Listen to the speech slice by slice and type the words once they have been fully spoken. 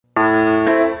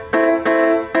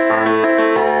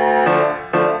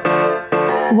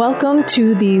Welcome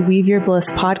to the Weave Your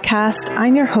Bliss podcast.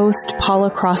 I'm your host, Paula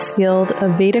Crossfield,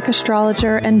 a Vedic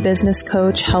astrologer and business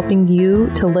coach, helping you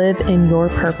to live in your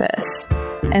purpose.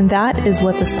 And that is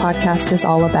what this podcast is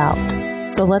all about.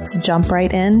 So let's jump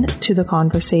right in to the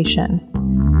conversation.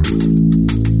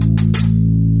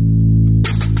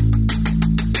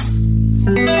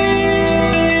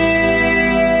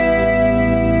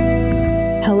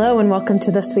 Hello and welcome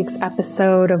to this week's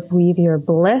episode of Weave Your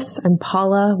Bliss. I'm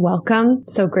Paula. Welcome.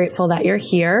 So grateful that you're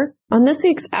here. On this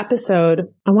week's episode,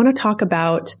 I want to talk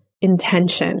about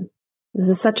intention. This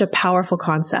is such a powerful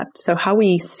concept. So how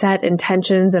we set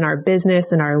intentions in our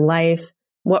business and our life,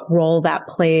 what role that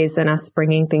plays in us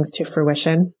bringing things to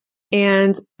fruition.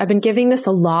 And I've been giving this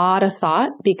a lot of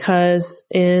thought because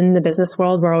in the business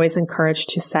world, we're always encouraged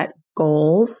to set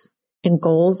goals, and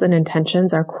goals and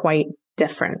intentions are quite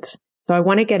different. So I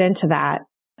want to get into that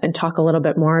and talk a little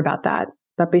bit more about that.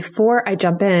 But before I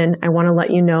jump in, I want to let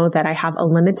you know that I have a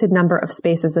limited number of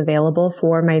spaces available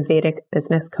for my Vedic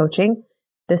business coaching.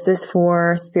 This is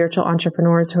for spiritual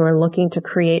entrepreneurs who are looking to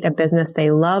create a business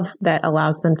they love that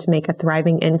allows them to make a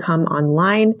thriving income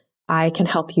online. I can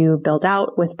help you build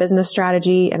out with business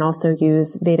strategy and also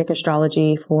use Vedic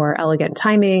astrology for elegant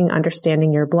timing,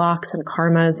 understanding your blocks and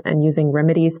karmas, and using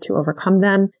remedies to overcome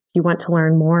them. If you want to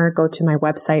learn more, go to my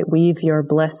website,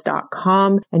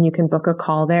 weaveyourbliss.com, and you can book a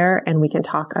call there and we can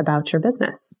talk about your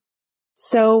business.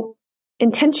 So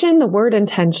intention, the word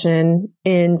intention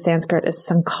in Sanskrit is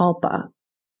sankalpa.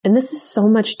 And this is so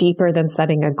much deeper than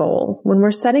setting a goal. When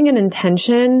we're setting an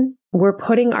intention, we're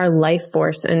putting our life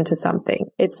force into something.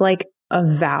 It's like a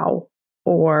vow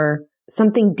or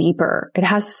something deeper. It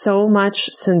has so much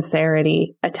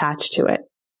sincerity attached to it.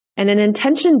 And an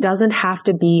intention doesn't have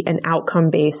to be an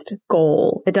outcome-based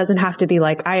goal. It doesn't have to be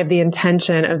like, I have the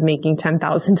intention of making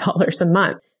 $10,000 a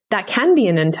month. That can be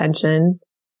an intention,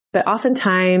 but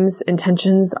oftentimes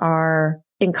intentions are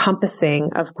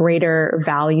encompassing of greater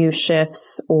value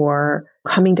shifts or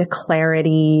coming to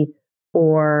clarity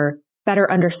or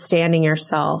better understanding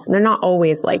yourself. And they're not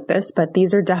always like this, but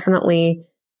these are definitely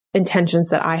intentions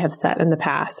that I have set in the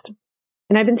past.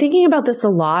 And I've been thinking about this a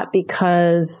lot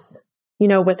because, you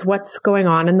know, with what's going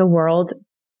on in the world,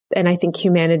 and I think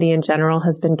humanity in general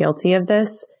has been guilty of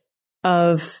this,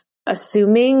 of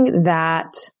assuming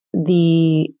that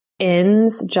the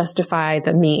ends justify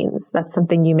the means. That's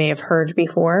something you may have heard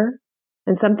before.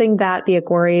 And something that the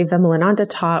Agori Vimalananda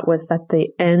taught was that the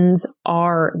ends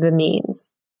are the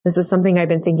means. This is something I've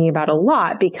been thinking about a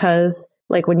lot because,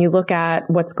 like, when you look at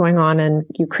what's going on in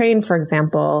Ukraine, for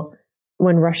example,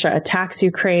 when Russia attacks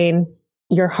Ukraine,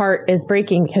 your heart is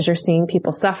breaking because you're seeing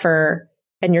people suffer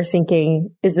and you're thinking,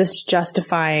 is this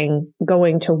justifying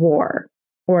going to war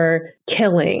or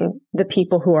killing the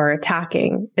people who are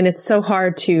attacking? And it's so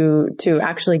hard to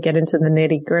actually get into the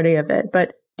nitty-gritty of it.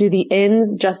 But do the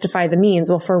ends justify the means?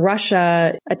 Well, for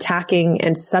Russia, attacking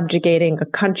and subjugating a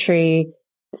country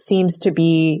seems to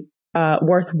be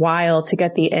worthwhile to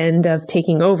get the end of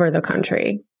taking over the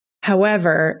country.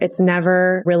 However, it's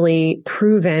never really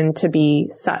proven to be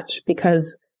such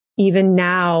because even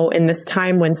now in this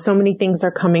time when so many things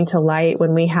are coming to light,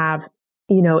 when we have,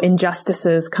 you know,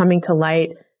 injustices coming to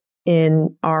light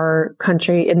in our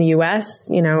country, in the US,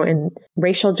 you know, in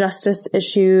racial justice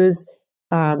issues,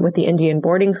 with the Indian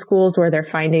boarding schools where they're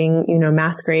finding, you know,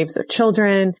 mass graves of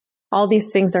children, all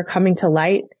these things are coming to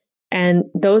light. And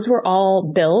those were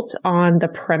all built on the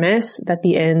premise that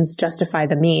the ends justify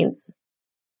the means.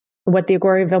 What the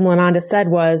Agori Vimalananda said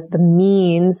was the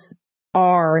means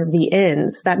are the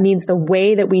ends. That means the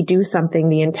way that we do something,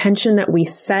 the intention that we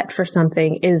set for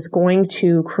something is going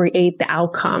to create the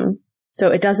outcome.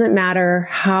 So it doesn't matter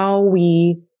how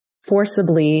we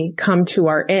forcibly come to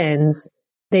our ends,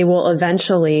 they will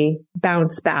eventually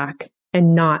bounce back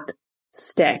and not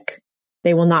stick.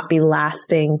 They will not be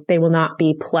lasting. They will not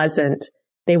be pleasant.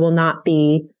 They will not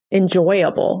be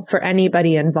enjoyable for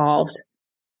anybody involved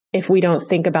if we don't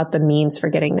think about the means for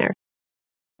getting there.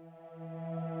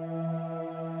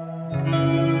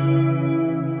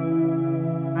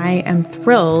 I am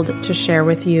thrilled to share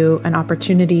with you an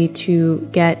opportunity to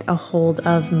get a hold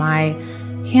of my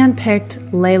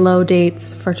handpicked lay-low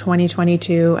dates for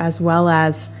 2022, as well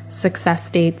as success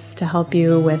dates to help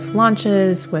you with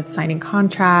launches, with signing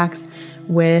contracts,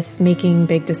 with making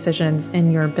big decisions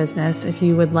in your business. If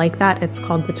you would like that, it's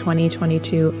called the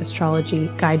 2022 Astrology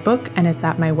Guidebook, and it's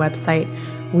at my website,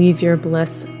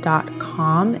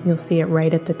 weaveyourbliss.com. You'll see it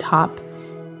right at the top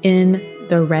in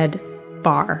the red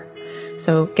bar.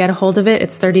 So get a hold of it.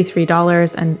 It's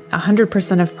 $33 and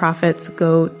 100% of profits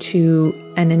go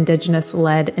to an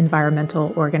Indigenous-led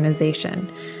environmental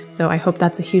organization. So I hope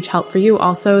that's a huge help for you.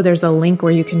 Also, there's a link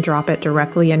where you can drop it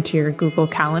directly into your Google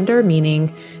Calendar,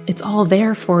 meaning it's all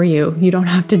there for you. You don't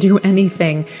have to do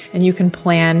anything and you can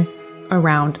plan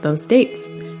around those dates.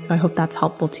 So I hope that's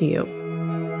helpful to you.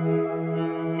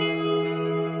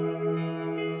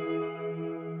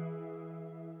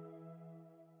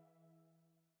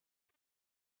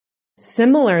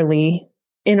 Similarly,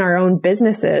 in our own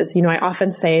businesses, I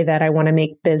often say that I want to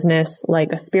make business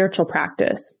like a spiritual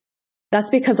practice. That's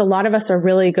because a lot of us are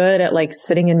really good at like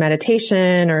sitting in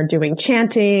meditation or doing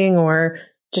chanting or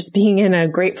just being in a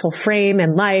grateful frame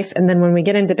in life. And then when we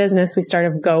get into business, we sort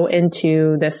of go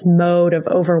into this mode of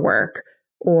overwork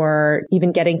or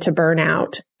even getting to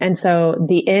burnout. And so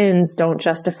the ends don't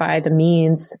justify the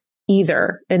means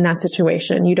either in that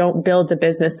situation. You don't build a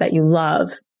business that you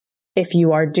love if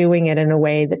you are doing it in a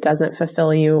way that doesn't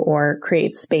fulfill you or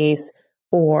create space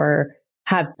or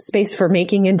have space for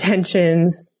making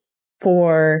intentions,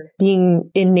 for being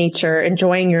in nature,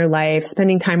 enjoying your life,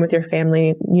 spending time with your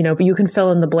family, but you can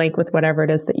fill in the blank with whatever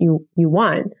it is that you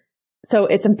want. So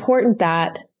it's important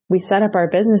that we set up our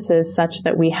businesses such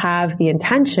that we have the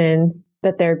intention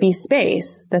that there be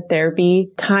space, that there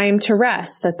be time to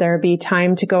rest, that there be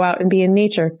time to go out and be in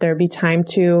nature, there be time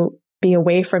to be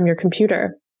away from your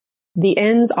computer. The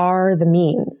ends are the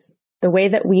means. The way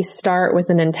that we start with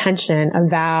an intention, a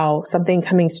vow, something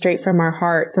coming straight from our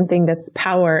heart, something that's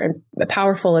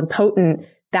powerful and potent,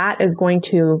 that is going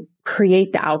to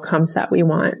create the outcomes that we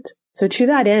want. So to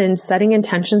that end, setting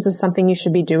intentions is something you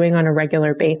should be doing on a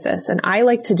regular basis. And I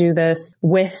like to do this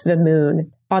with the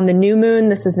moon. On the new moon,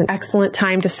 this is an excellent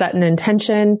time to set an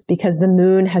intention because the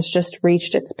moon has just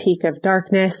reached its peak of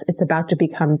darkness. It's about to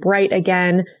become bright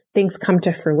again. Things come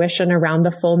to fruition around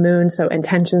the full moon. So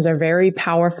intentions are very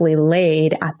powerfully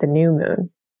laid at the new moon.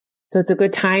 So it's a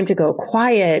good time to go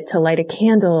quiet, to light a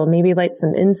candle, maybe light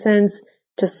some incense,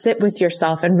 to sit with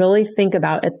yourself and really think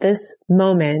about at this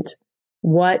moment,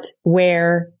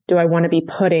 where do I want to be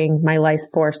putting my life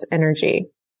force energy?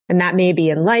 And that may be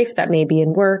in life, that may be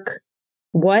in work.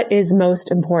 What is most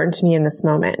important to me in this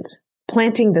moment?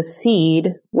 Planting the seed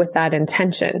with that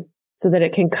intention so that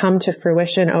it can come to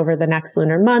fruition over the next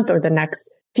lunar month or the next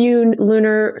few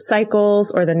lunar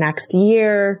cycles or the next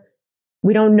year.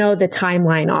 We don't know the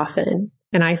timeline often.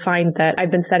 And I find that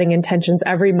I've been setting intentions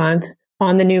every month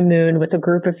on the new moon with a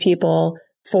group of people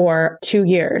for 2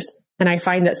 years. And I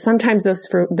find that sometimes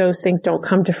those things don't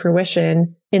come to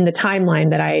fruition in the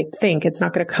timeline that I think. It's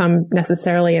not going to come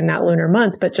necessarily in that lunar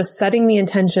month, but just setting the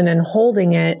intention and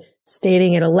holding it,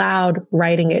 stating it aloud,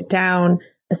 writing it down,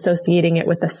 associating it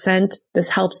with a scent. This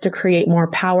helps to create more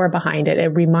power behind it. It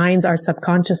reminds our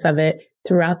subconscious of it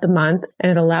throughout the month,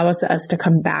 and it allows us to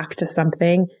come back to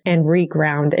something and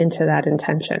reground into that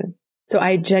intention. So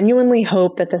I genuinely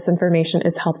hope that this information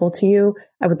is helpful to you.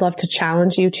 I would love to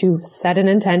challenge you to set an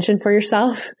intention for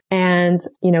yourself. And,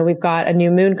 we've got a new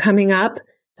moon coming up.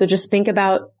 So just think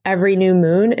about every new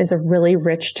moon is a really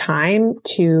rich time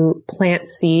to plant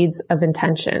seeds of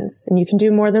intentions. And you can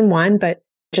do more than one, but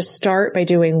just start by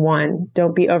doing one.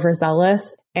 Don't be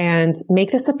overzealous and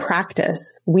make this a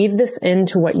practice. Weave this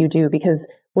into what you do, because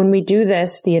when we do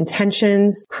this, the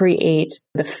intentions create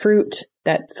the fruit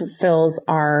that fulfills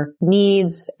our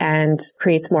needs and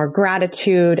creates more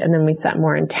gratitude. And then we set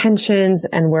more intentions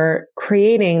and we're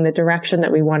creating the direction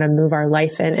that we want to move our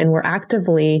life in. And we're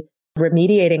actively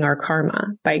remediating our karma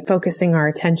by focusing our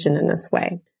attention in this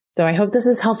way. So I hope this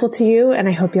is helpful to you, and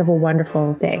I hope you have a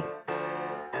wonderful day.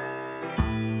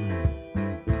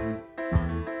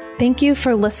 Thank you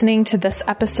for listening to this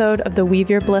episode of the Weave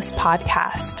Your Bliss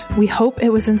podcast. We hope it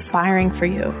was inspiring for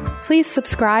you. Please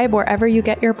subscribe wherever you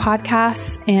get your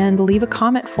podcasts and leave a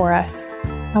comment for us.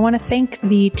 I want to thank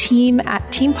the team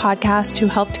at Team Podcast who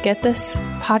helped get this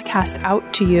podcast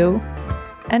out to you,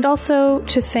 and also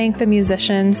to thank the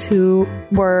musicians who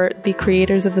were the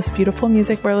creators of this beautiful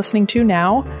music we're listening to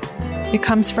now. It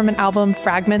comes from an album,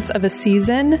 Fragments of a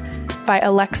Season, by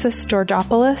Alexis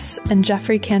Georgopoulos and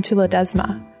Jeffrey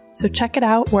Cantuladesma. So check it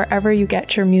out wherever you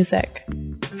get your music.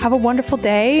 Have a wonderful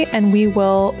day, and we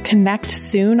will connect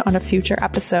soon on a future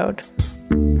episode.